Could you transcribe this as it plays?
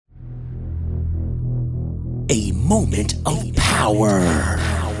A moment of power.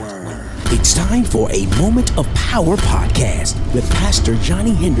 It's time for a Moment of Power podcast with Pastor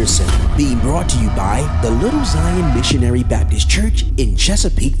Johnny Henderson, being brought to you by the Little Zion Missionary Baptist Church in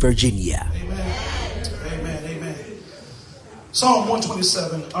Chesapeake, Virginia. Amen. Amen. Amen. Psalm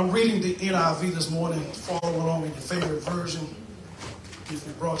 127. I'm reading the NIV this morning. Follow along in your favorite version. If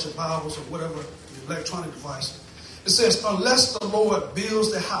you brought your Bibles or whatever, your electronic device. It says, unless the Lord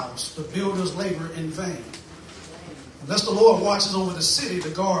builds the house, the builders labor in vain. Unless the Lord watches over the city, the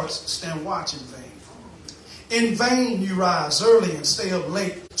guards stand watch in vain. In vain you rise early and stay up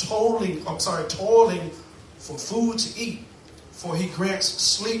late, toiling for food to eat, for he grants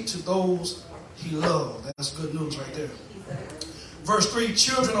sleep to those he loves. That's good news right there. Verse 3,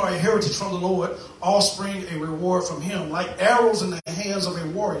 children are a heritage from the Lord, offspring a reward from him. Like arrows in the hands of a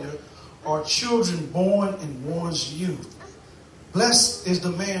warrior are children born in one's youth. Blessed is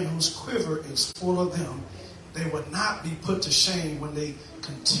the man whose quiver is full of them. They will not be put to shame when they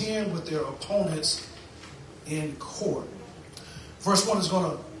contend with their opponents in court. Verse 1 is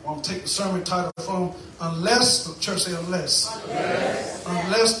going to take the sermon title from, unless, the church say unless.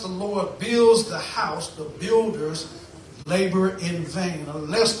 Unless the Lord builds the house, the builders labor in vain.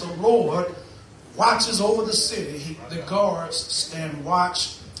 Unless the Lord watches over the city, the guards stand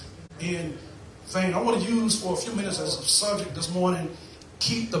watch in vain. I want to use for a few minutes as a subject this morning,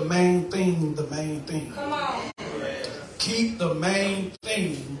 keep the main thing the main thing. Come on. Keep the main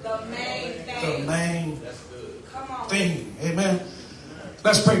thing The main thing. Amen.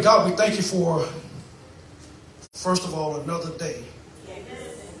 Let's pray. God, we thank you for, first of all, another day.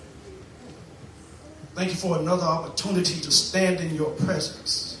 Thank you for another opportunity to stand in your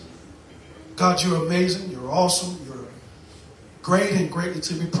presence. God, you're amazing. You're awesome. You're great and greatly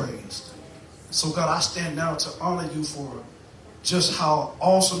to be praised. So, God, I stand now to honor you for just how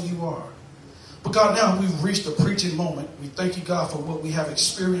awesome you are. But God, now we've reached the preaching moment. We thank you, God, for what we have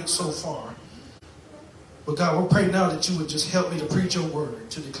experienced so far. But God, we pray now that you would just help me to preach your word,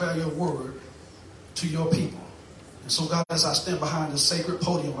 to declare your word to your people. And so, God, as I stand behind the sacred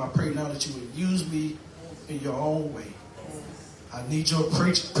podium, I pray now that you would use me in your own way. I need your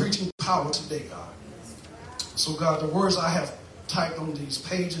preaching power today, God. So, God, the words I have typed on these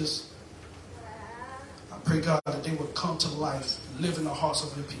pages, I pray, God, that they would come to life, live in the hearts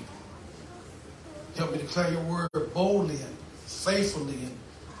of your people. Help me declare your word boldly and faithfully and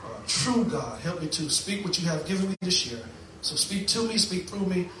true, God. Help me to speak what you have given me to share. So speak to me, speak through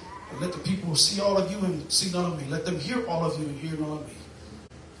me, and let the people see all of you and see none of me. Let them hear all of you and hear none of me.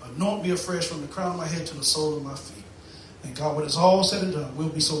 Anoint me afresh from the crown of my head to the sole of my feet. And God, when it's all said and done, we'll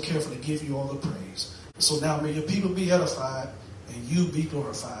be so careful to give you all the praise. So now may your people be edified and you be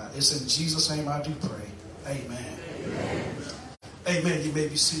glorified. It's in Jesus' name I do pray. Amen. Amen. Amen. You may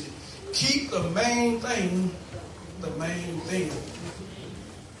be seated. Keep the main thing the main thing.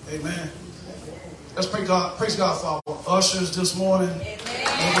 Amen. Let's pray God. Praise God for our ushers this morning.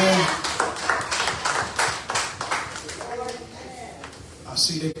 Amen. I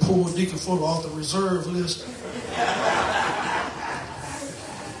see they pulled Deacon Fuller off the reserve list.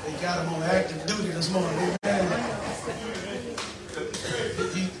 They got him on active duty this morning. Amen.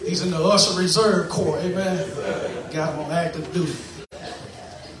 He's in the usher reserve corps. Amen. Got him on active duty.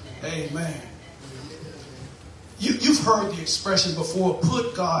 Amen. You've heard the expression before,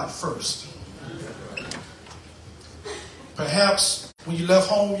 put God first. Perhaps when you left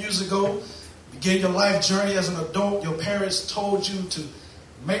home years ago, began your life journey as an adult, your parents told you to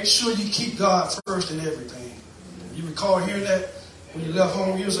make sure you keep God first in everything. You recall hearing that when you left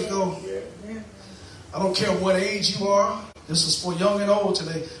home years ago? I don't care what age you are. This is for young and old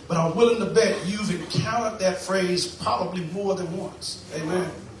today. But I'm willing to bet you've encountered that phrase probably more than once.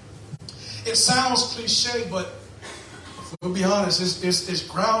 Amen. It sounds cliche, but if we'll be honest, it's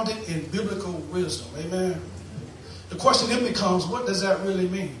grounded in biblical wisdom. Amen. The question then becomes, what does that really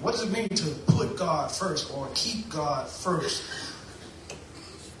mean? What does it mean to put God first or keep God first?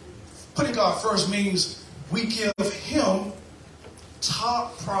 Putting God first means we give him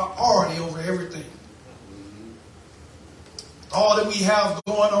top priority over everything. All that we have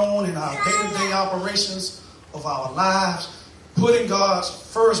going on in our day-to-day operations of our lives, putting God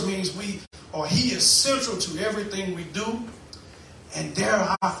first means he is central to everything we do. And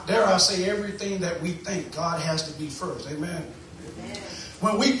dare I say everything that we think, God has to be first. Amen. Amen.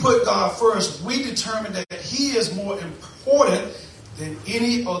 When we put God first, we determine that he is more important than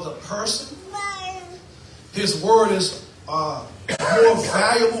any other person. His word is more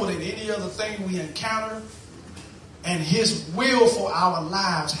valuable than any other thing we encounter. And his will for our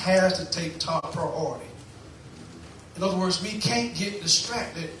lives has to take top priority. In other words, we can't get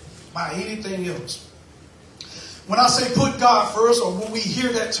distracted by anything else. When I say put God first, or when we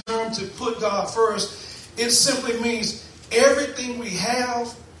hear that term to put God first, it simply means everything we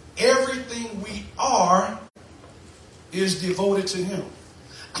have, everything we are is devoted to Him.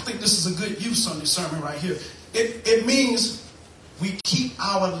 I think this is a good use on this sermon right here. It means we keep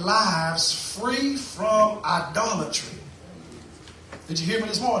our lives free from idolatry. Did you hear me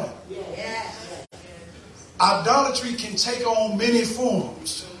this morning? Yeah. Idolatry can take on many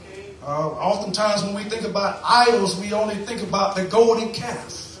forms. Oftentimes when we think about idols, we only think about the golden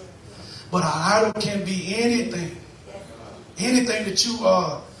calf. But an idol can be anything. Anything that you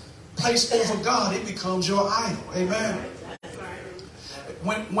place over God, it becomes your idol. Amen.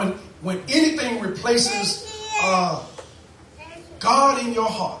 When anything replaces God in your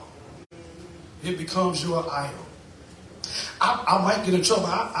heart, it becomes your idol. I might get in trouble.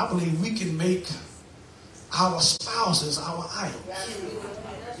 I believe we can make our spouses our idols.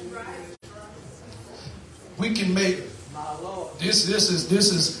 We can make this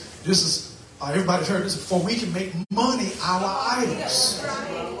is everybody's heard this before. We can make money our idols.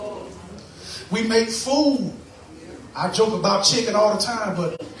 We make food. I joke about chicken all the time,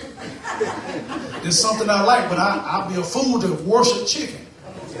 but it's something I like. But I'll be a fool to worship chicken.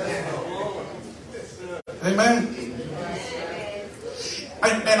 Amen.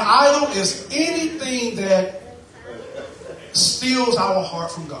 An idol is anything that steals our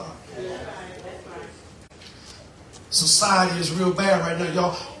heart from God. Society is real bad right now,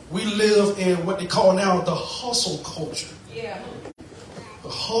 y'all. We live in what they call now the hustle culture. Yeah. The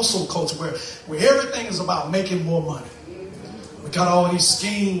hustle culture where everything is about making more money. We got all these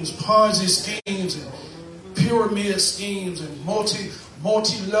schemes, Ponzi schemes and pyramid schemes and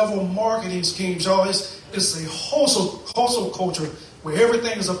multi-level marketing schemes, y'all. It's a hustle culture where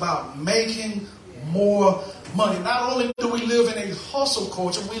everything is about making more money. Not only do we live in a hustle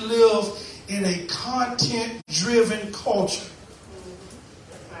culture, we live in a content-driven culture.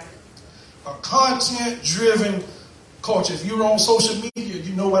 A content-driven culture. If you're on social media,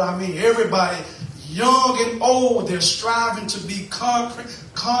 you know what I mean. Everybody, young and old, they're striving to be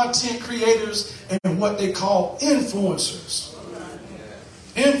content creators and what they call influencers.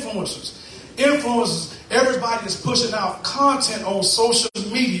 Influencers. Everybody is pushing out content on social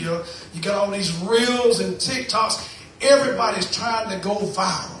media. You got all these reels and TikToks. Everybody's trying to go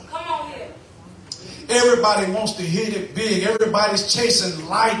viral. Come on here. Everybody wants to hit it big. Everybody's chasing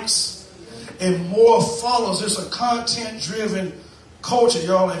likes and more followers. It's a content-driven culture,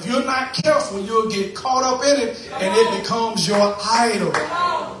 y'all. If you're not careful, you'll get caught up in it and it becomes your idol.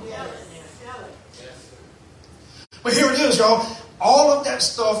 But here it is, y'all. All of that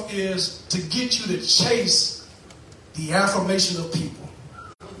stuff is to get you to chase the affirmation of people.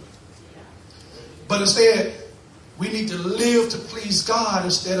 But instead, we need to live to please God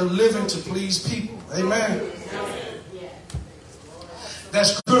instead of living to please people. Amen.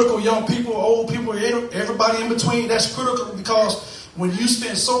 That's critical, young people, old people, everybody in between. That's critical because when you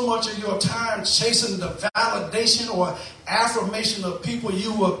spend so much of your time chasing the validation or affirmation of people,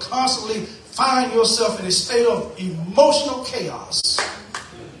 you will constantly find yourself in a state of emotional chaos.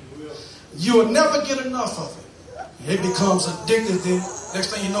 You will never get enough of it. It becomes addictive. Then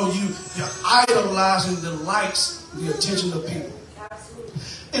next thing you know, you're idolizing the likes, the attention of people.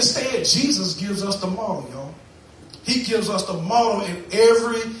 Instead, Jesus gives us the model, y'all. He gives us the model in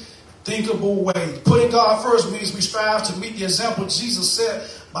every thinkable way. Putting God first means we strive to meet the example Jesus set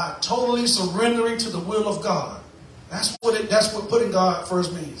by totally surrendering to the will of God. That's what putting God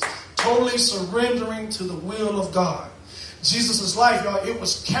first means. Totally surrendering to the will of God. Jesus' life, y'all, it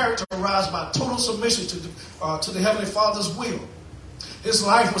was characterized by total submission to the Heavenly Father's will. His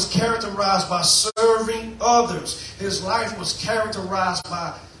life was characterized by serving others. His life was characterized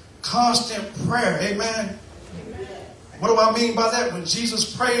by constant prayer. Amen. What do I mean by that? When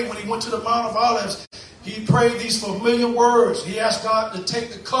Jesus prayed, when he went to the Mount of Olives, he prayed these familiar words. He asked God to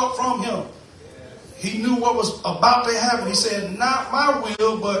take the cup from him. He knew what was about to happen. He said, not my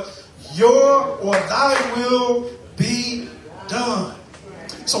will, but your or thy will be done.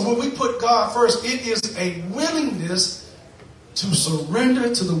 So when we put God first, it is a willingness to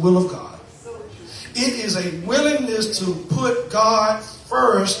surrender to the will of God. It is a willingness to put God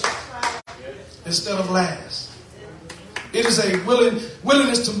first instead of last. It is a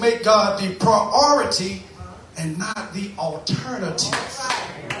willingness to make God the priority and not the alternative.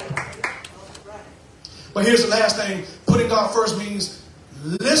 But here's the last thing. Putting God first means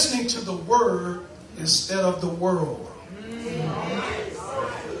listening to the word instead of the world.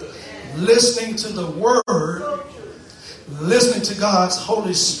 Listening to the word, listening to God's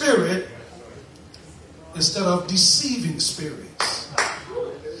Holy Spirit instead of deceiving spirits.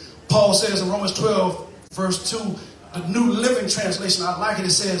 Paul says in Romans 12, verse 2, the New Living Translation, I like it.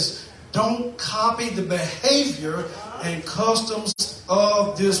 It says, don't copy the behavior and customs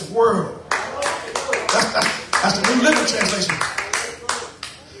of this world. That's the New Living Translation.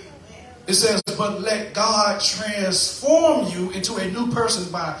 It says, but let God transform you into a new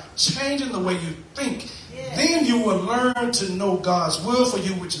person by changing the way you think. Then you will learn to know God's will for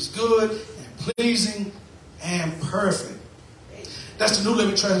you, which is good and pleasing and perfect. That's the New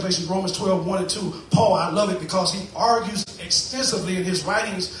Living Translation, Romans 12, 1 and 2. Paul, I love it because he argues extensively in his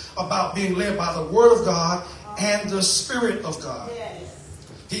writings about being led by the Word of God and the Spirit of God.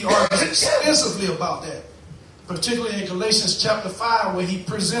 He argues extensively about that, particularly in Galatians chapter 5, where he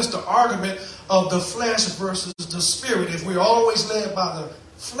presents the argument of the flesh versus the Spirit. If we're always led by the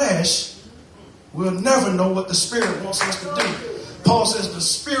flesh, we'll never know what the Spirit wants us to do. Paul says the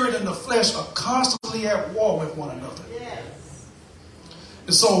Spirit and the flesh are constantly at war with one another.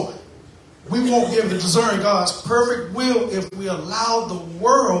 And so we won't be able to discern God's perfect will if we allow the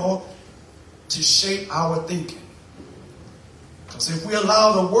world to shape our thinking. Because if we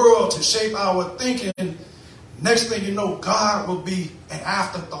allow the world to shape our thinking, next thing you know, God will be an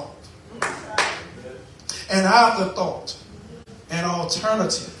afterthought. An afterthought. An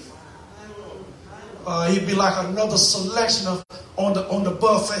alternative. He'd be like another selection of on the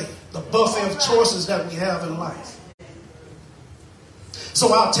buffet. The buffet of choices that we have in life.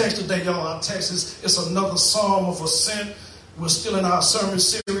 So our text today, y'all, our text is another psalm of ascent. We're still in our sermon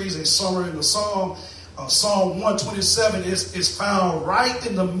series, a summary in the psalm. Psalm 127 is found right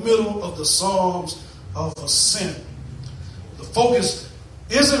in the middle of the Psalms of ascent. The focus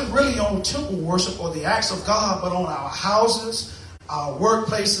isn't really on temple worship or the acts of God, but on our houses, our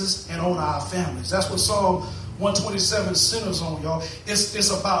workplaces, and on our families. That's what Psalm 127 centers on, y'all.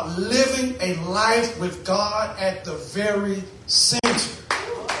 It's about living a life with God at the very center.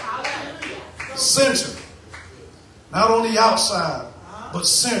 Center. Not on the outside, but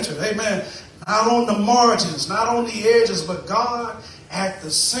centered. Amen. Not on the margins, not on the edges, but God at the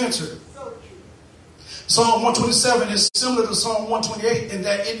center. Psalm 127 is similar to Psalm 128 in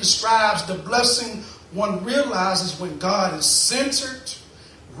that it describes the blessing one realizes when God is centered,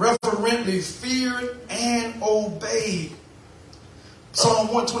 reverently feared, and obeyed. Psalm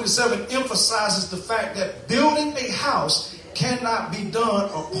 127 emphasizes the fact that building a house cannot be done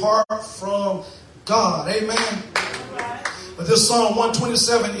apart from God. Amen. But this Psalm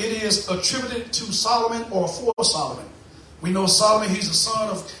 127, it is attributed to Solomon or for Solomon. We know Solomon, he's the son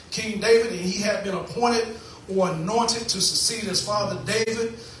of King David, and he had been appointed or anointed to succeed his father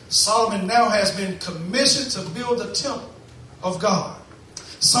David. Solomon now has been commissioned to build the temple of God,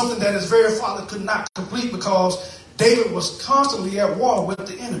 something that his very father could not complete because David was constantly at war with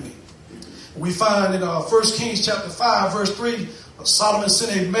the enemy. We find in 1 Kings chapter 5, verse 3, Solomon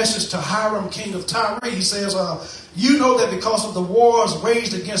sent a message to Hiram, king of Tyre. He says, you know that because of the wars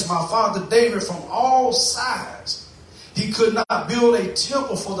waged against my father David from all sides, he could not build a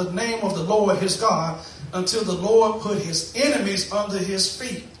temple for the name of the Lord his God until the Lord put his enemies under his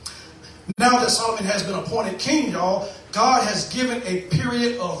feet. Now that Solomon has been appointed king, y'all, God has given a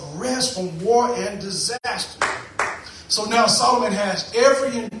period of rest from war and disaster. So now Solomon has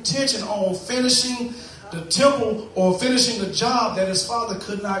every intention on finishing the temple or finishing the job that his father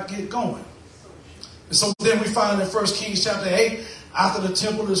could not get going. And so then we find in 1 Kings chapter 8, after the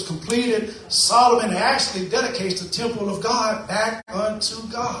temple is completed, Solomon actually dedicates the temple of God back unto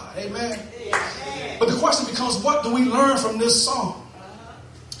God. Amen. Amen. But the question becomes, what do we learn from this psalm?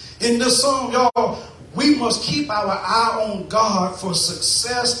 In this psalm, y'all, we must keep our eye on God for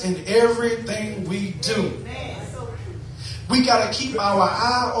success in everything we do. We got to keep our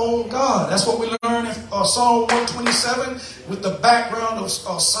eye on God. That's what we learn in Psalm 127 with the background of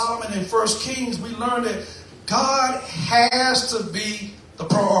Solomon in 1 Kings. We learn that God has to be the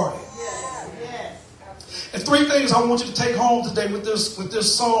priority. And three things I want you to take home today with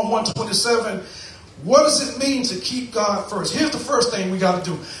this Psalm 127. What does it mean to keep God first? Here's the first thing we got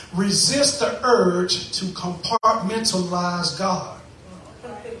to do. Resist the urge to compartmentalize God.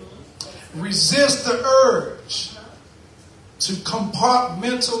 Resist the urge to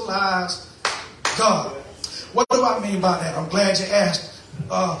compartmentalize God. What do I mean by that? I'm glad you asked.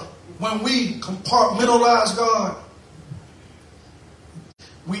 When we compartmentalize God,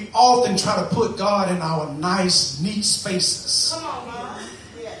 we often try to put God in our nice, neat spaces. Come on, man.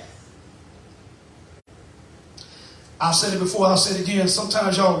 Yeah. I've said it before, I'll say it again.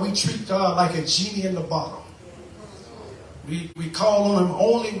 Sometimes, y'all, we treat God like a genie in the bottle. We call on him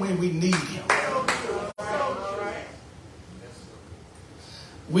only when we need him.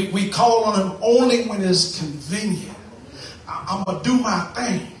 We call on him only when it's convenient. I'm going to do my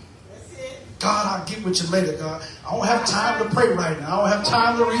thing. God, I'll get with you later, God. I don't have time to pray right now. I don't have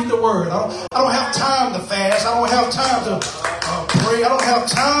time to read the word. I don't have time to fast. I don't have time to pray. I don't have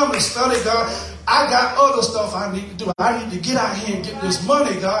time to study, God. I got other stuff I need to do. I need to get out here and get this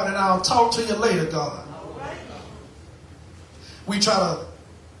money, God, and I'll talk to you later, God. We try to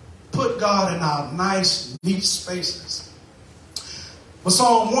put God in our nice, neat spaces. But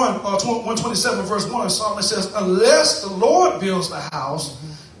Psalm 127 verse 1, Psalm says, unless the Lord builds the house,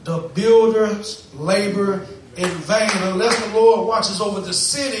 the builders labor in vain. Unless the Lord watches over the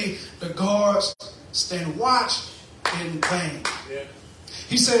city, the guards stand watch in vain. Yeah.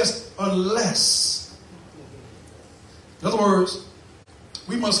 He says, unless. In other words,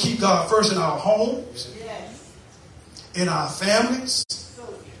 we must keep God first in our homes, in our families,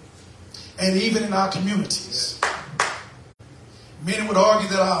 and even in our communities. Many would argue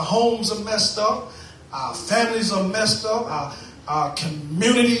that our homes are messed up, our families are messed up, our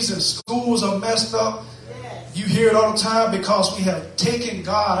communities and schools are messed up. You hear it all the time because we have taken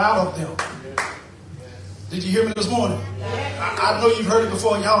God out of them. Did you hear me this morning? I know you've heard it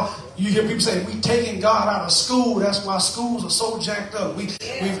before. You hear people say, we've taken God out of school. That's why schools are so jacked up. We've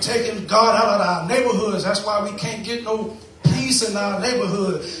taken God out of our neighborhoods. That's why we can't get no peace in our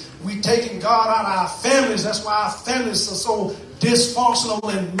neighborhood. We've taken God out of our families. That's why our families are so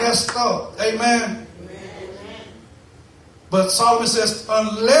dysfunctional and messed up. Amen. But Solomon says,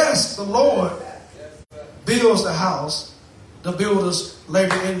 unless the Lord builds the house, the builders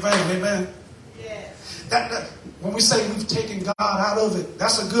labor in vain. Amen. That when we say we've taken God out of it,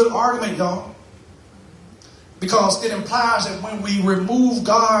 that's a good argument, y'all. Because it implies that when we remove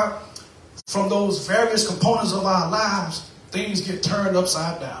God from those various components of our lives, things get turned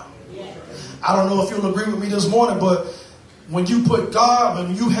upside down. I don't know if you'll agree with me this morning, but when you put God,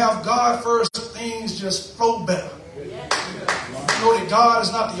 when you have God first, things just flow better. You know that God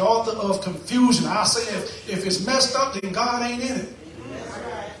is not the author of confusion. I say if it's messed up, then God ain't in it.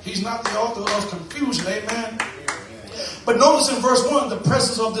 He's not the author of confusion. Amen. But notice in verse 1, the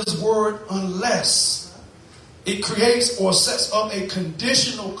presence of this word unless. It creates or sets up a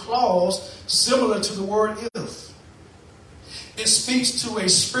conditional clause similar to the word if. It speaks to a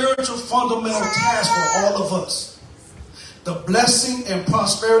spiritual fundamental task for all of us. The blessing and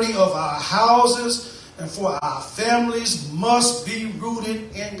prosperity of our houses and for our families must be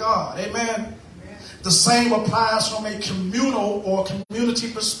rooted in God. Amen. The same applies from a communal or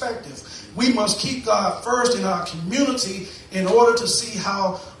community perspective. We must keep God first in our community in order to see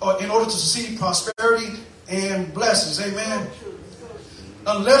prosperity and blessings. Amen.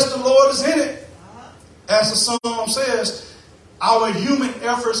 Unless the Lord is in it, as the psalm says, our human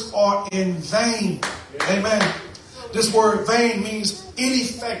efforts are in vain. Amen. This word vain means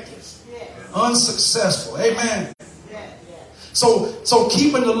ineffective, unsuccessful. Amen. So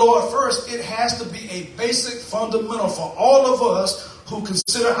keeping the Lord first, it has to be a basic fundamental for all of us who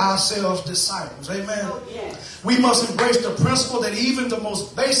consider ourselves disciples. Amen. We must embrace the principle that even the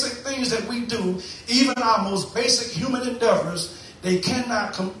most basic things that we do, even our most basic human endeavors, they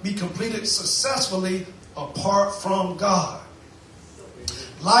cannot be completed successfully apart from God.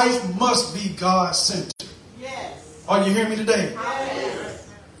 Life must be God-centered. Yes. Are you hearing me today? Yes.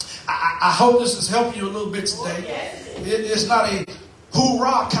 I hope this is helping you a little bit today. Yes. It's not a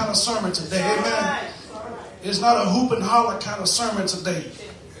hoorah kind of sermon today. Amen. It's not a hoop and holler kind of sermon today.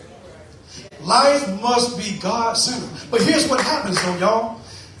 Life must be God-centered. But here's what happens though, y'all.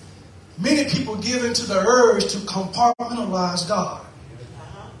 Many people give into the urge to compartmentalize God.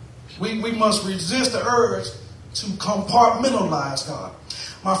 We must resist the urge to compartmentalize God.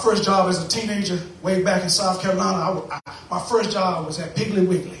 My first job as a teenager, way back in South Carolina, my first job was at Piggly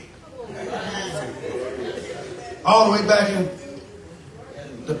Wiggly. All the way back in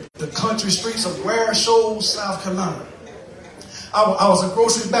the country streets of Ware Shoals, South Carolina. I was a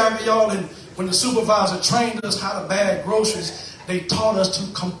grocery bagger, y'all, and when the supervisor trained us how to bag groceries, they taught us to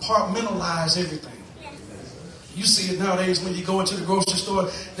compartmentalize everything. You see it nowadays when you go into the grocery store.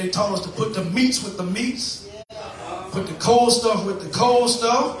 They taught us to put the meats with the meats. Put the cold stuff with the cold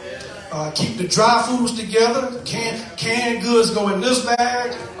stuff. Keep the dry foods together. Canned goods go in this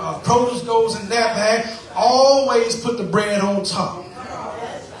bag. Produce goes in that bag. Always put the bread on top.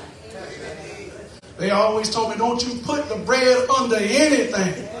 They always told me, don't you put the bread under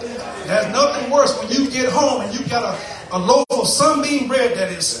anything. There's nothing worse when you get home and you got a loaf of sunbeam bread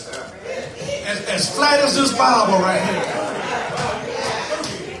that is as flat as this Bible right here.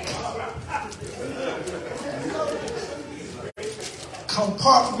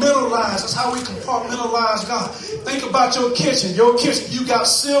 Compartmentalize. That's how we compartmentalize God. Think about your kitchen. Your kitchen, you got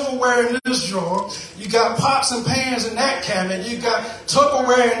silverware in this drawer. You got pots and pans in that cabinet. You got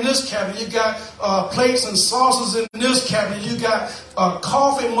Tupperware in this cabinet. You got plates and saucers in this cabinet. You got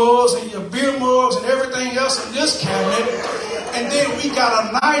coffee mugs and your beer mugs and everything else in this cabinet. And then we got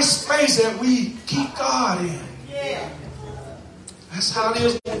a nice space that we keep God in. That's how it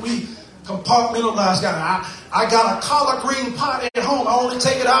is when we compartmentalize God. I got a collard green pot at home. I only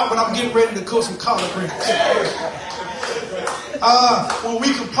take it out when I'm getting ready to cook some collard greens. When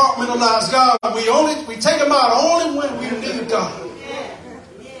we compartmentalize God, we take him out only when we need God.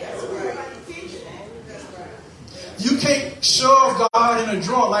 You can't shove God in a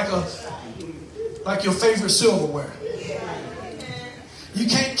drawer like your favorite silverware. You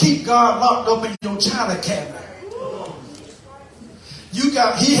can't keep God locked up in your china cabinet.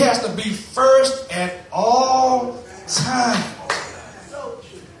 He has to be first at all times.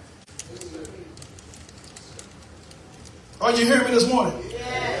 Are you hearing me this morning?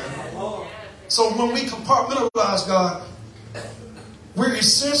 So when we compartmentalize God, we're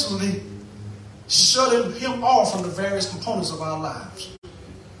essentially shutting him off from the various components of our lives.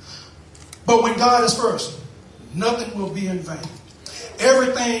 But when God is first, nothing will be in vain.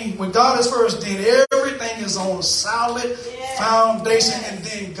 Everything, when God is first, then everything is on a solid foundation, and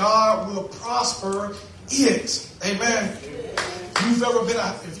then God will prosper it. Amen. If you've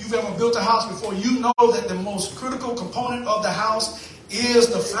ever built a house before, you know that the most critical component of the house is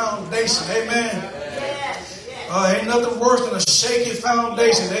the foundation. Amen. Ain't nothing worse than a shaky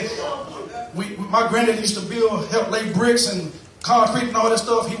foundation. My granddad used to help lay bricks and concrete and all that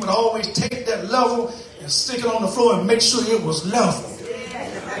stuff. He would always take that level and stick it on the floor and make sure it was level.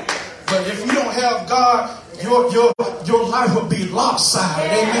 But if you don't have God, your life will be lopsided.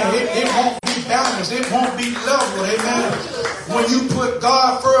 Amen. It won't be balanced. It won't be level. Amen. When you put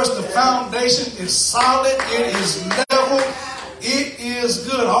God first, the foundation is solid. It is level. It is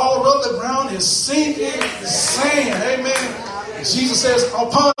good. All of the ground is sinking sand. Amen. Jesus says,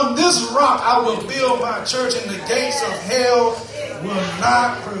 upon this rock I will build my church, and the gates of hell will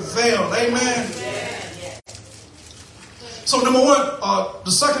not prevail. Amen. So number one,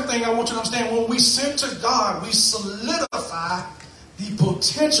 the second thing I want you to understand, when we center God, we solidify the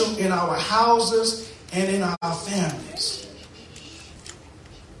potential in our houses and in our families.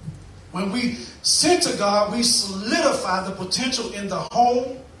 When we center God, we solidify the potential in the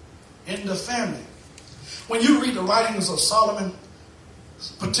home, in the family. When you read the writings of Solomon,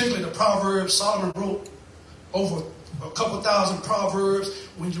 particularly the Proverbs, Solomon wrote over a couple thousand Proverbs.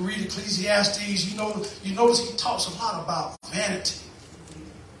 When you read Ecclesiastes, you notice he talks a lot about vanity.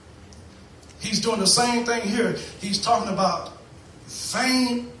 He's doing the same thing here. He's talking about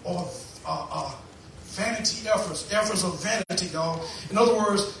vain or vanity efforts of vanity, y'all. In other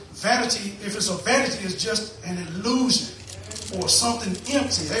words, vanity, if it's a vanity, is just an illusion or something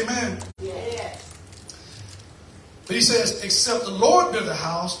empty. Amen. Yeah. But he says, except the Lord build a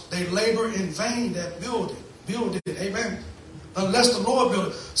house, they labor in vain that build it. Amen. Unless the Lord build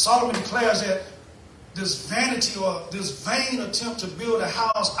it. Solomon declares that this vanity or this vain attempt to build a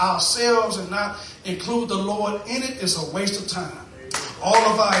house ourselves and not include the Lord in it is a waste of time. All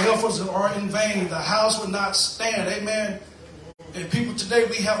of our efforts are in vain. The house will not stand. Amen. And people today,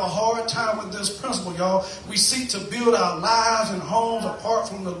 we have a hard time with this principle, y'all. We seek to build our lives and homes apart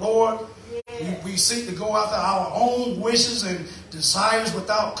from the Lord. We seek to go after our own wishes and desires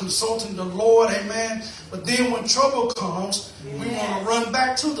without consulting the Lord. Amen. But then when trouble comes, we want to run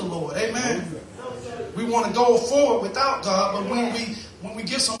back to the Lord. Amen. We want to go forward without God. But when we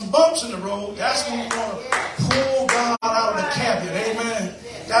get some bumps in the road, that's when we want to pull God out of the cabinet. Amen.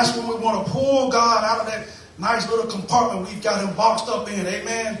 That's when we want to pull God out of that nice little compartment we've got him boxed up in.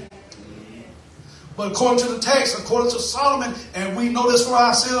 Amen. But according to the text, according to Solomon, and we know this for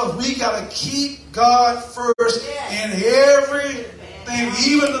ourselves, we got to keep God first in everything,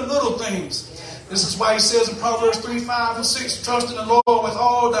 even the little things. This is why he says in Proverbs 3, 5, and 6, trust in the Lord with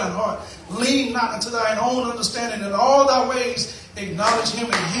all thine heart. Lean not unto thine own understanding. In all thy ways acknowledge him,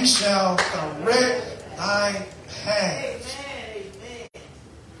 and he shall direct thy paths.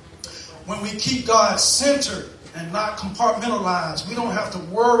 When we keep God centered and not compartmentalized, we don't have to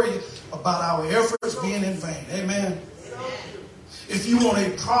worry about our efforts being in vain. Amen. If you want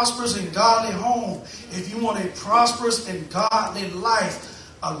a prosperous and godly home, if you want a prosperous and godly life,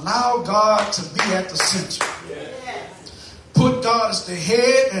 allow God to be at the center. Put God as the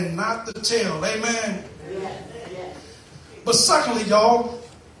head and not the tail. Amen. But secondly, y'all,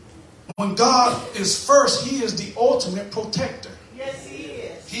 when God is first, he is the ultimate protector. Yes, he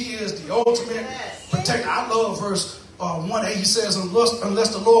is. He is the ultimate protector. I love verse 1:8, he says, unless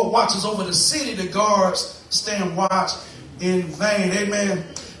the Lord watches over the city, the guards stand watch in vain. Amen.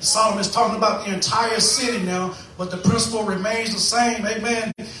 Solomon is talking about the entire city now, but the principle remains the same.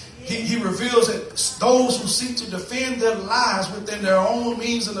 Amen. He reveals that those who seek to defend their lives within their own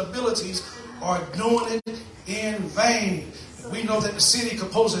means and abilities are doing it in vain. We know that the city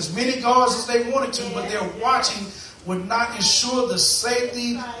could post as many guards as they wanted to, but their watching would not ensure the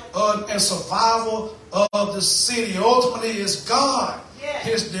safety and survival of the city. Ultimately, it's God,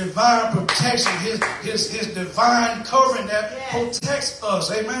 his divine protection, his divine covering that protects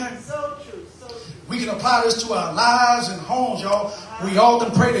us. Amen. So true. We can apply this to our lives and homes, y'all. We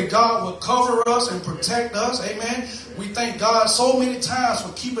often pray that God will cover us and protect us. Amen. We thank God so many times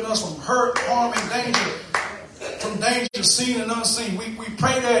for keeping us from hurt, harm, and danger. From danger seen and unseen. We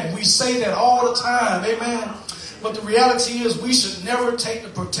pray that and we say that all the time. Amen. But the reality is we should never take the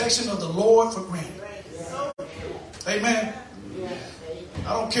protection of the Lord for granted. Amen.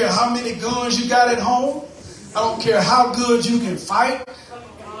 I don't care how many guns you got at home. I don't care how good you can fight.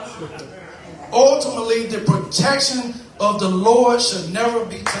 Ultimately, the protection of the Lord should never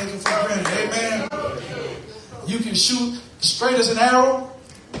be taken for granted. Amen. You can shoot straight as an arrow.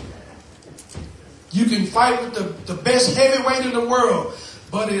 You can fight with the best heavyweight in the world.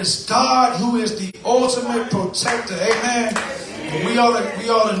 But it's God who is the ultimate protector. Amen. And we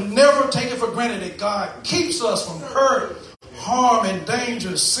ought to never take it for granted that God keeps us from hurt, harm, and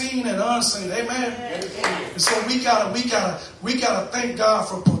danger, seen and unseen. Amen. And so we gotta thank God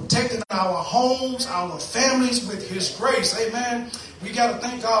for protecting our homes, our families with his grace. Amen. We gotta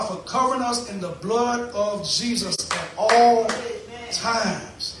thank God for covering us in the blood of Jesus at all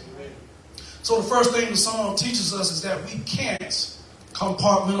times. So the first thing the song teaches us is that we can't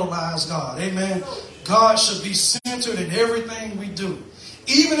compartmentalize God. Amen. God should be centered in everything we do,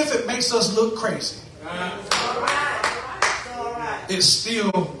 even if it makes us look crazy. It's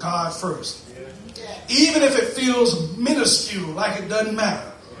still God first. Even if it feels minuscule, like it doesn't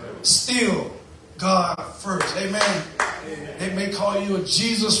matter, still God first. Amen. They may call you a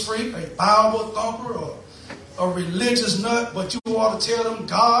Jesus freak, a Bible thumper, or a religious nut, but you ought to tell them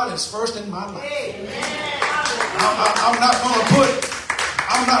God is first in my life. I'm not going to put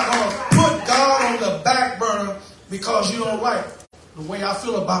God on the back burner because you don't like the way I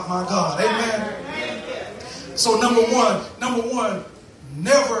feel about my God. Amen. So number one,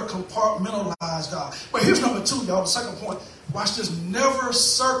 never compartmentalize God. But here's number two, y'all. The second point. Watch this. Never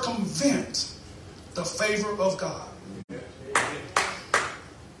circumvent the favor of God.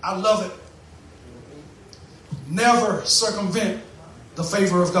 I love it. Never circumvent the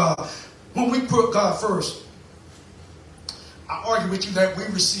favor of God. When we put God first, I argue with you that we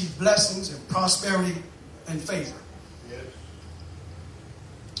receive blessings and prosperity and favor. Yes.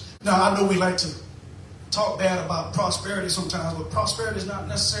 Now, I know we like to talk bad about prosperity sometimes, but prosperity is not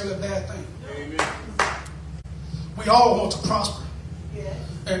necessarily a bad thing. Amen. We all want to prosper. Yes.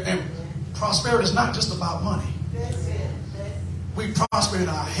 And prosperity is not just about money. That's it. We prosper in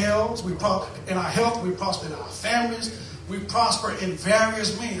our health. We prosper in our families. We prosper in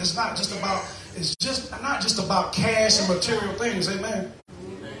various means. It's not just about cash and material things. Amen.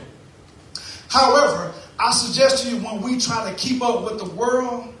 However, I suggest to you, when we try to keep up with the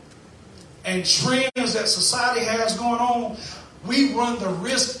world and trends that society has going on, we run the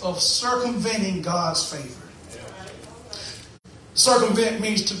risk of circumventing God's favor. Circumvent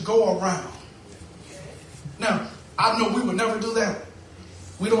means to go around. Now, I know we would never do that.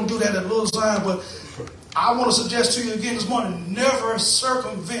 We don't do that at Little Zion, but I want to suggest to you again this morning, never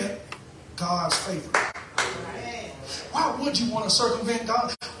circumvent God's favor. Why would you want to circumvent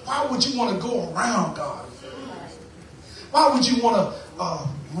God? Why would you want to go around God? Why would you want to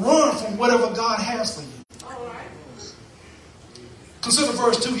run from whatever God has for you? Consider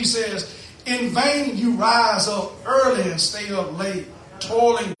verse 2. He says, in vain you rise up early and stay up late,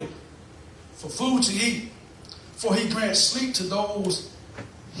 toiling for food to eat. For he grants sleep to those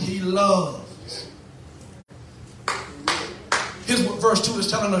he loves. Here's what verse 2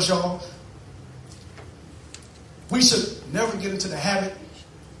 is telling us, y'all. We should never get into the habit.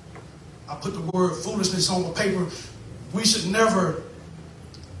 I put the word foolishness on the paper. We should never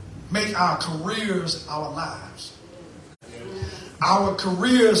make our careers our lives. Our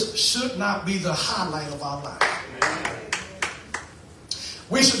careers should not be the highlight of our life.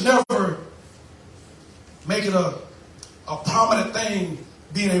 We should never make it a prominent thing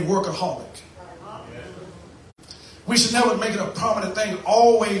being a workaholic. We should never make it a prominent thing,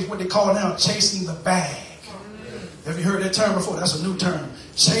 always what they call now chasing the bag. Have you heard that term before? That's a new term.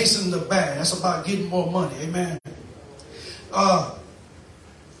 Chasing the bag. That's about getting more money. Amen.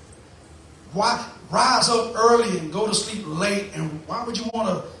 Why rise up early and go to sleep late? And why would you want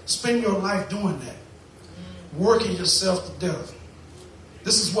to spend your life doing that? Working yourself to death.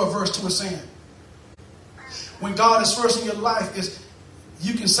 This is what verse 2 is saying. When God is first in your life,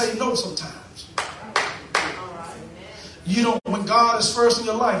 you can say no sometimes. When God is first in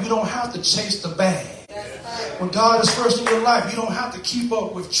your life, you don't have to chase the bag. When God is first in your life, you don't have to keep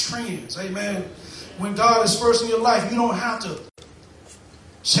up with trends. Amen. When God is first in your life, you don't have to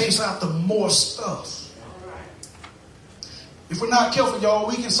chase after more stuff. If we're not careful, y'all,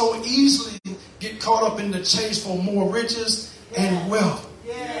 we can so easily get caught up in the chase for more riches and wealth.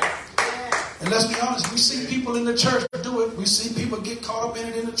 And let's be honest, we see people in the church do it. We see people get caught up in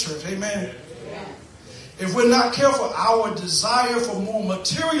it in the church. Amen. If we're not careful, our desire for more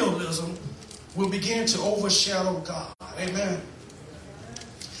materialism will begin to overshadow God. Amen.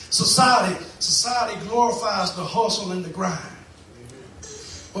 Society glorifies the hustle and the grind.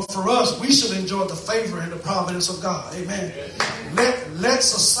 But for us, we should enjoy the favor and the providence of God. Amen. Let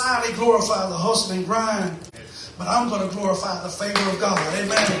society glorify the hustle and grind, but I'm going to glorify the favor of God.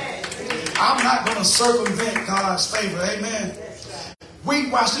 Amen. I'm not going to circumvent God's favor. Amen.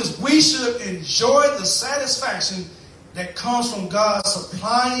 Watch this. We should enjoy the satisfaction that comes from God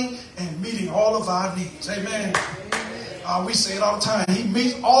supplying and meeting all of our needs. Amen. We say it all the time. He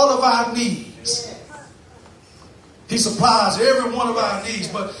meets all of our needs. He supplies every one of our needs.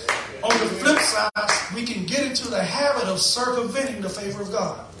 But on the flip side, we can get into the habit of circumventing the favor of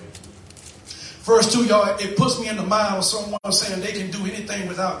God. Verse 2, y'all, it puts me in the mind of someone saying they can do anything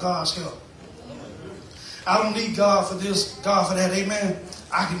without God's help. I don't need God for this, God for that. Amen.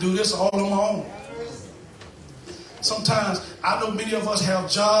 I can do this all on my own. Sometimes, I know many of us have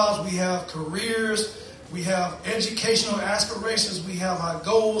jobs, we have careers, we have educational aspirations, we have our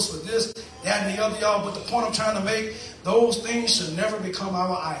goals for this, that, and the other, y'all. But the point I'm trying to make, those things should never become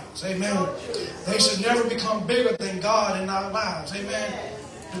our idols. Amen. They should never become bigger than God in our lives. Amen.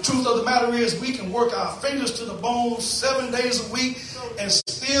 The truth of the matter is we can work our fingers to the bone 7 days a week and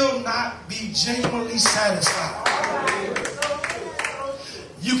still not be genuinely satisfied.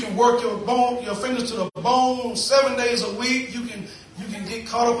 You can work your fingers to the bone 7 days a week. You can get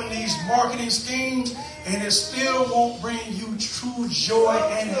caught up in these marketing schemes and it still won't bring you true joy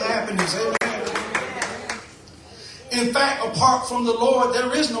and happiness. Amen. In fact, apart from the Lord,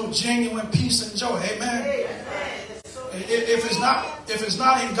 there is no genuine peace and joy. Amen. If it's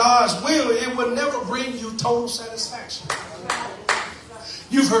not in God's will, it will never bring you total satisfaction.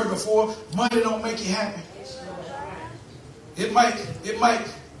 You've heard before, money don't make you happy. It might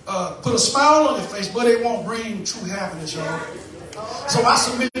put a smile on your face, but it won't bring true happiness, y'all. So I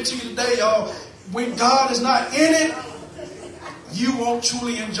submit to you today, y'all, when God is not in it, you won't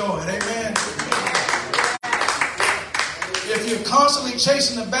truly enjoy it. Amen. If you're constantly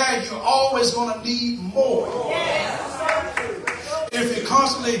chasing the bag, you're always going to need more. If you're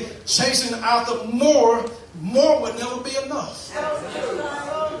constantly chasing after more will never be enough.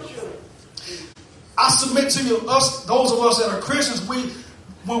 I submit to you, those of us that are Christians,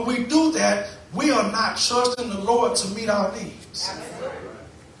 when we do that, we are not trusting the Lord to meet our needs.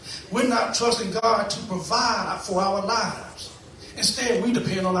 We're not trusting God to provide for our lives. Instead, we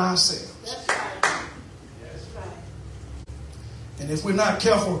depend on ourselves. And if we're not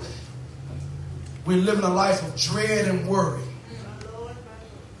careful, we're living a life of dread and worry.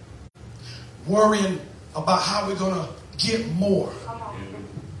 Worrying about how we're going to get more.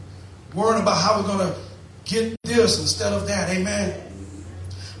 Worrying about how we're going to get this instead of that. Amen.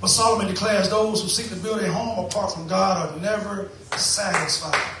 But Solomon declares those who seek to build a home apart from God are never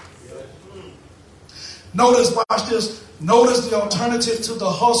satisfied. Watch this. Notice the alternative to the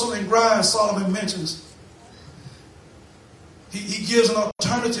hustle and grind Solomon mentions. He gives an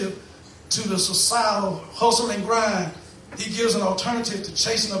alternative to the societal hustle and grind. He gives an alternative to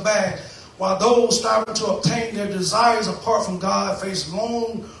chasing a bag. While those striving to obtain their desires apart from God face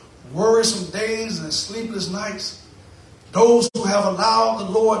long, worrisome days and sleepless nights, those who have allowed the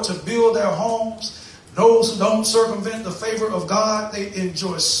Lord to build their homes, those who don't circumvent the favor of God, they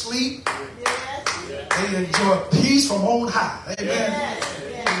enjoy sleep. They enjoy peace from on high. Amen.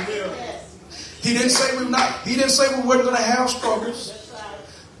 He didn't say we weren't going to have struggles,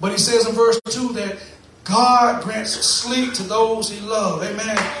 but he says in verse 2 that God grants sleep to those he loves.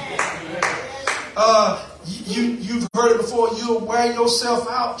 Amen. You've heard it before. You'll wear yourself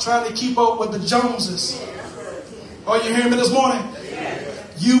out trying to keep up with the Joneses. Are you hearing me this morning?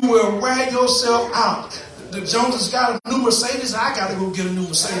 You will wear yourself out. The Joneses got a new Mercedes. I got to go get a new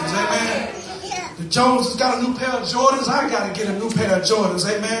Mercedes. Amen. The Joneses got a new pair of Jordans. I got to get a new pair of Jordans.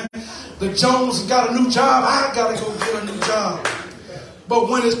 Amen. The Joneses got a new job. I got to go get a new job. But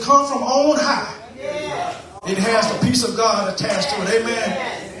when it comes from on high, it has the peace of God attached to it.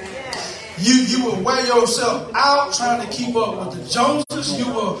 Amen. You will wear yourself out trying to keep up with the Joneses. You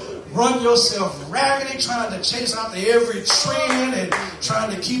will run yourself raggedy trying to chase after every trend and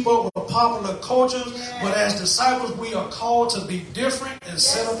trying to keep up with popular cultures. But as disciples, we are called to be different and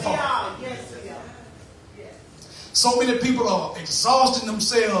set apart. So many people are exhausting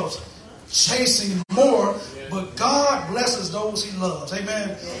themselves chasing more, but God blesses those he loves.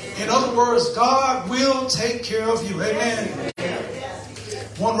 Amen. In other words, God will take care of you. Amen.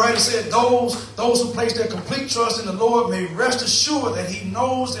 One writer said, those who place their complete trust in the Lord may rest assured that he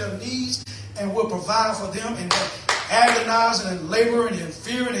knows their needs and will provide for them, and that agonizing and laboring and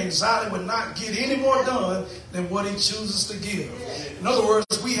fear and anxiety will not get any more done than what he chooses to give. In other words,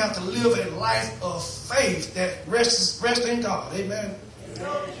 we have to live a life of faith that rests in God. Amen.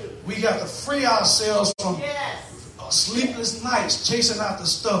 We got to free ourselves from sleepless nights chasing after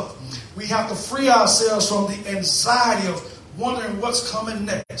stuff. We have to free ourselves from the anxiety of wondering what's coming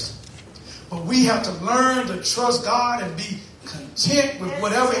next. But we have to learn to trust God and be content with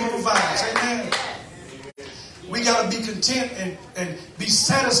whatever he provides. Amen. We got to be content and be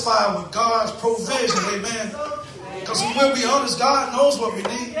satisfied with God's provision. Amen. Because we will be honest, God knows what we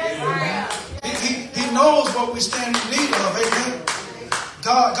need. He knows what we stand in need of. Amen.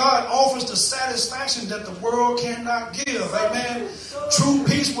 God offers the satisfaction that the world cannot give. Amen. True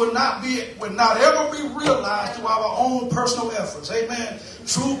peace will not ever be realized through our own personal efforts. Amen.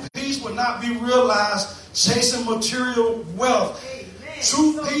 True peace will not be realized chasing material wealth.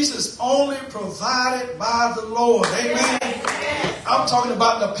 True peace is only provided by the Lord. Amen. I'm talking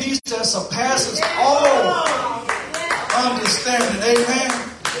about the peace that surpasses all understanding. Amen.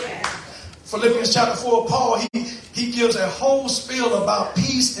 Philippians chapter 4, Paul, he gives a whole spiel about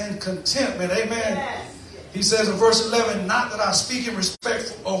peace and contentment. Amen. He says in verse 11, not that I speak in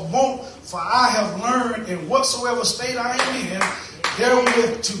respect of want, for I have learned in whatsoever state I am in,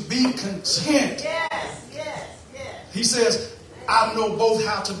 therewith to be content. He says, I know both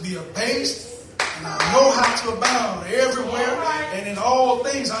how to be abased and I know how to abound everywhere, and in all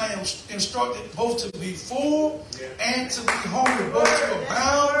things I am instructed both to be full and to be hungry, both to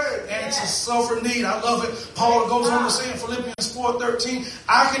abound and to suffer need. I love it. Paul goes on to say in Philippians 4:13,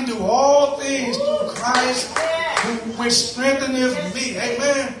 I can do all things through Christ which strengtheneth me.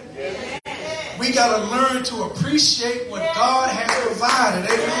 Amen. We got to learn to appreciate what God has provided.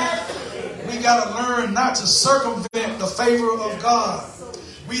 Amen. We got to learn not to circumvent the favor of God.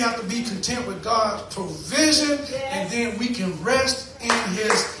 We have to be content with God's provision, and then we can rest in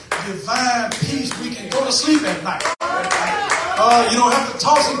his divine peace. We can go to sleep at night. You don't have to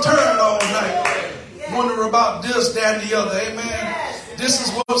toss and turn all night, wonder about this, that, and the other. Amen. This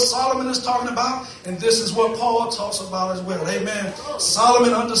is what Solomon is talking about, and this is what Paul talks about as well. Amen.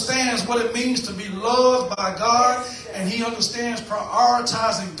 Solomon understands what it means to be loved by God, and he understands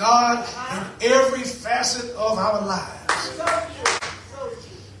prioritizing God in every facet of our lives.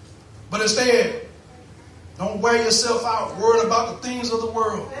 But instead, don't wear yourself out worrying about the things of the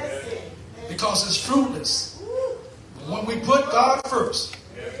world, because it's fruitless. When we put God first,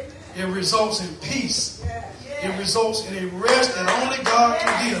 it results in peace. It results in a rest that only God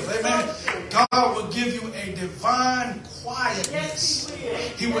can give. Amen. God will give you a divine quietness.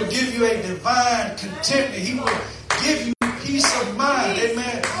 He will give you a divine contentment. He will give you peace of mind.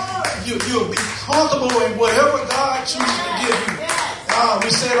 Amen. You'll be comfortable in whatever God chooses to give you.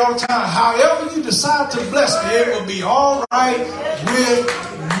 We say it all the time. However you decide to bless me, it will be all right with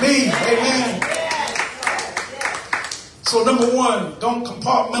me. Amen. So number one, don't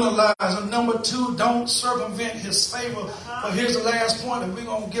compartmentalize. And number two, don't circumvent his favor. But here's the last point, and we're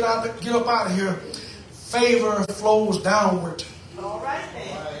going to get up out of here. Favor flows downward. All right,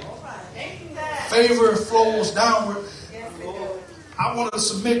 then. All right. Favor flows downward. I want to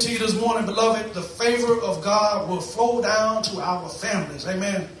submit to you this morning, beloved, the favor of God will flow down to our families.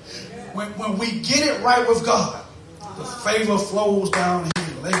 Amen. When we get it right with God, the favor flows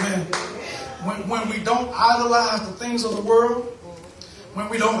downhill. Amen. When we don't idolize the things of the world, when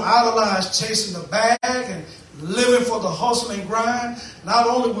we don't idolize chasing the bag and living for the hustle and grind, not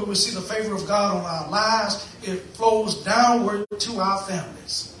only will we see the favor of God on our lives, it flows downward to our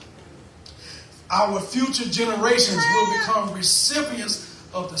families. Our future generations will become recipients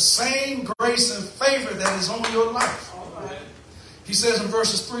of the same grace and favor that is on your life. He says in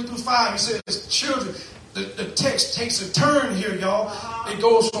verses 3 through 5, he says, children, the text takes a turn here, y'all. It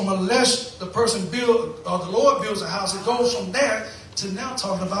goes from unless the person the Lord builds a house, it goes from there to now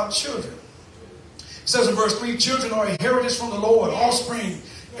talking about children. It says in verse 3, children are a heritage from the Lord, offspring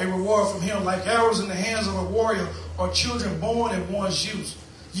a reward from him, like arrows in the hands of a warrior, are children born in one's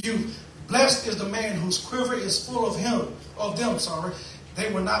youth. Blessed is the man whose quiver is full of them.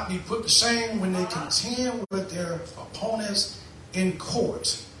 They will not be put to shame when they contend with their opponents in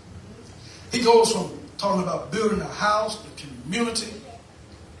court. He goes from talking about building a house, the community,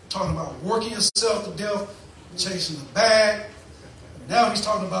 talking about working yourself to death, chasing the bag. Now he's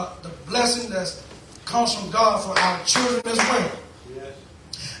talking about the blessing that comes from God for our children as well. Yes.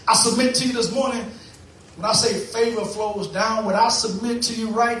 I submit to you this morning, when I say favor flows downward, I submit to you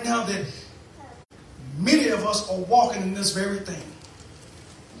right now that many of us are walking in this very thing.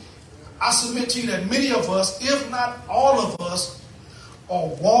 I submit to you that many of us, if not all of us, are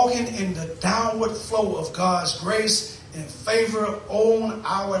walking in the downward flow of God's grace and favor on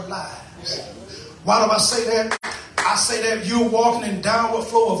our lives. Why do I say that? I say that you're walking in downward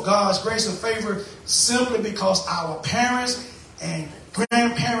flow of God's grace and favor simply because our parents and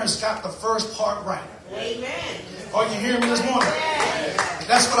grandparents got the first part right. Amen. Are you hearing me this morning?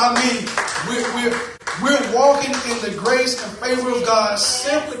 That's what I mean. We're walking in the grace and favor of God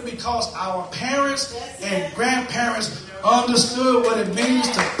simply because our parents and grandparents understood what it means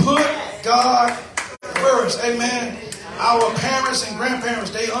to put God first. Amen. Our parents and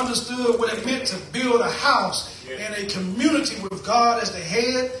grandparents, they understood what it meant to build a house and a community with God as the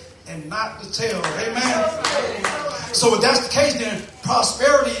head and not the tail. Amen. So if that's the case, then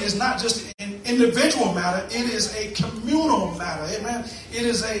prosperity is not just an individual matter. It is a communal matter. Amen. It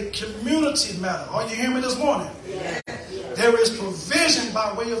is a community matter. Are you hearing me this morning? Yeah. There is provision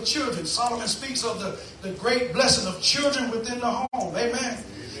by way of children. Solomon speaks of the great blessing of children within the home. Amen.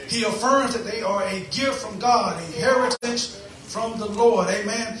 He affirms that they are a gift from God, a heritage from the Lord.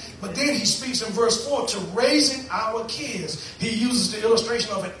 Amen. But then he speaks in verse 4 to raising our kids. He uses the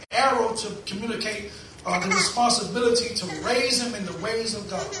illustration of an arrow to communicate the responsibility to raise them in the ways of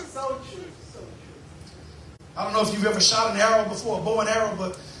God. So true. I don't know if you've ever shot an arrow before, a bow and arrow,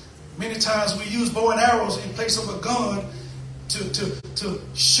 but many times we use bow and arrows in place of a gun to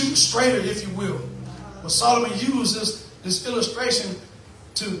shoot straighter, if you will. But Solomon uses this illustration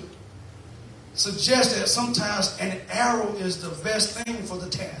to suggest that sometimes an arrow is the best thing for the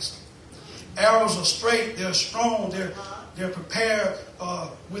task. Arrows are straight, they're strong, they're prepared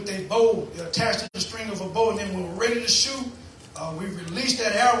with a bow. They're attached to the string of a bow, and then when we're ready to shoot, we release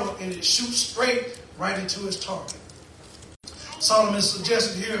that arrow and it shoots straight right into its target. Solomon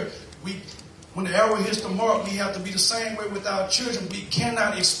suggested here, when the arrow hits the mark, we have to be the same way with our children. We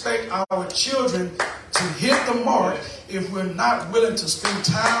cannot expect our children to hit the mark if we're not willing to spend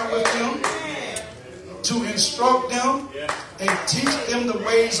time with them, to instruct them, and teach them the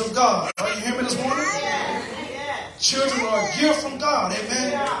ways of God. Are you hearing me this morning? Children are a gift from God.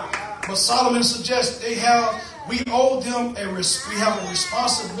 Amen. But Solomon suggests we owe them we have a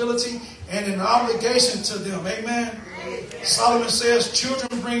responsibility and an obligation to them. Amen. Solomon says,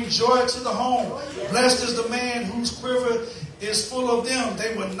 children bring joy to the home. Blessed is the man whose quiver is full of them.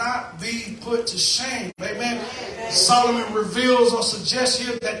 They will not be put to shame. Amen. Solomon reveals or suggests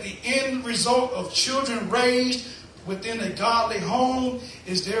here that the end result of children raised within a godly home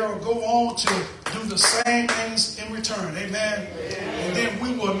is they will go on to do the same things in return. Amen. And then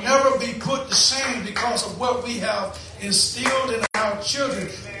we will never be put to shame because of what we have instilled in our children.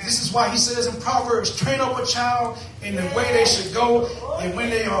 This is why he says in Proverbs, train up a child in the way they should go, and when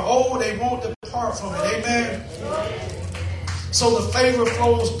they are old, they won't depart from it. Amen. So the favor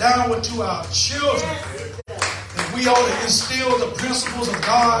flows downward to our children. And we ought to instill the principles of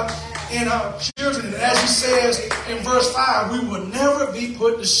God in our children. And as he says in verse 5, we will never be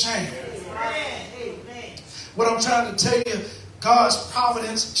put to shame. What I'm trying to tell you, God's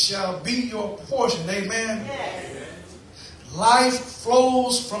providence shall be your portion. Amen. Life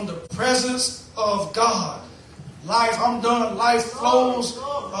flows from the presence of God. Life flows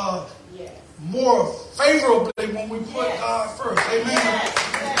more favorably when we put God first. Amen.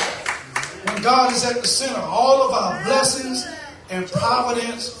 When God is at the center, all of our blessings and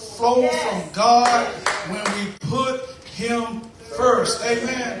providence flow from God when we put him first.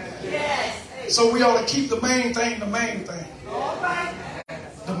 Amen. So we ought to keep the main thing the main thing.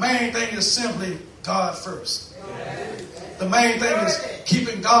 The main thing is simply God first. The main thing is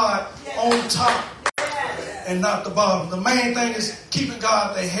keeping God on top and not the bottom. The main thing is keeping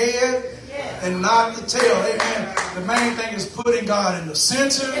God the head and not the tail. Amen. The main thing is putting God in the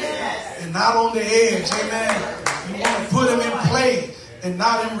center and not on the edge. Amen. You want to put him in play and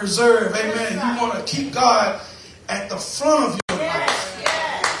not in reserve. Amen. You want to keep God at the front of your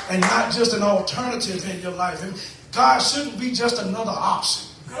life and not just an alternative in your life. And God shouldn't be just another option,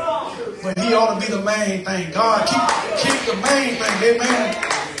 but he ought to be the main thing. God, keep the main thing. Amen.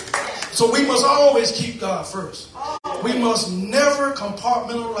 So we must always keep God first. We must never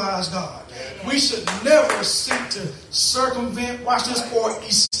compartmentalize God. We should never seek to circumvent, watch this, or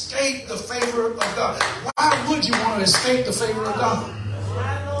escape the favor of God. Why would you want to escape the favor of God?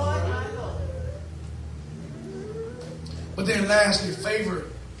 But then lastly, favor,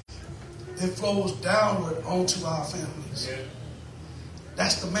 it flows downward onto our families.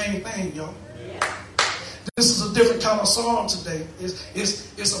 That's the main thing, y'all. This is a different kind of song today.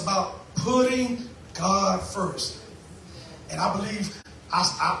 It's about putting God first. And I believe,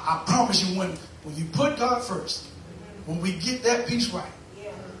 I promise you, when you put God first, when we get that piece right,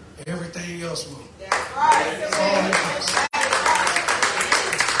 everything else will.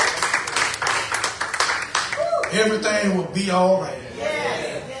 Everything will be all right.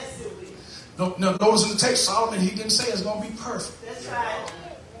 No, notice in the text, Solomon, he didn't say it's going to be perfect. That's right.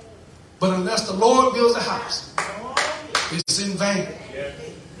 But unless the Lord builds a house, it's in vain.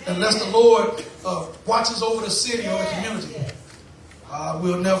 Unless the Lord watches over the city or the community,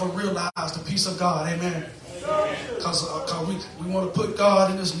 we'll never realize the peace of God. Amen. Because we want to put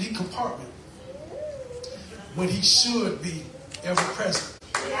God in this neat compartment when he should be ever present.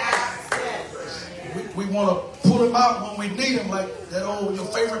 We want to pull him out when we need him, like that old your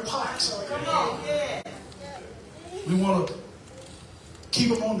favorite pots. We want to keep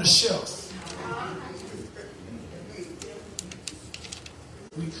him on the shelf.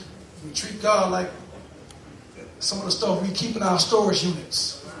 We treat God like some of the stuff we keep in our storage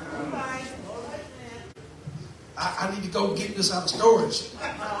units. I need to go get this out of storage.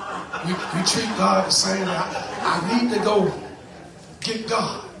 We treat God the same way. I need to go get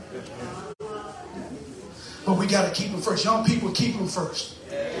God. But we got to keep him first. Young people, keep him first.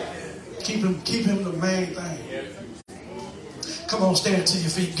 Keep him the main thing. Come on, stand to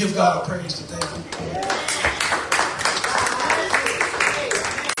your feet. Give God a praise today.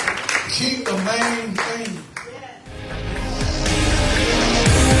 Keep the main thing.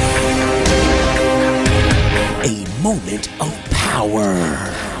 A moment of power.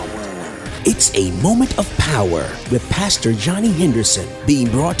 It's a moment of power with Pastor Johnny Henderson, being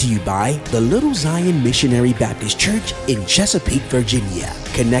brought to you by the Little Zion Missionary Baptist Church in Chesapeake, Virginia.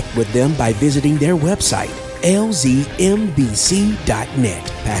 Connect with them by visiting their website, lzmbc.net.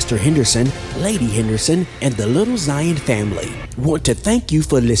 Pastor Henderson, Lady Henderson, and the Little Zion family want to thank you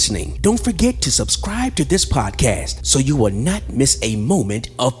for listening. Don't forget to subscribe to this podcast so you will not miss a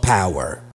moment of power.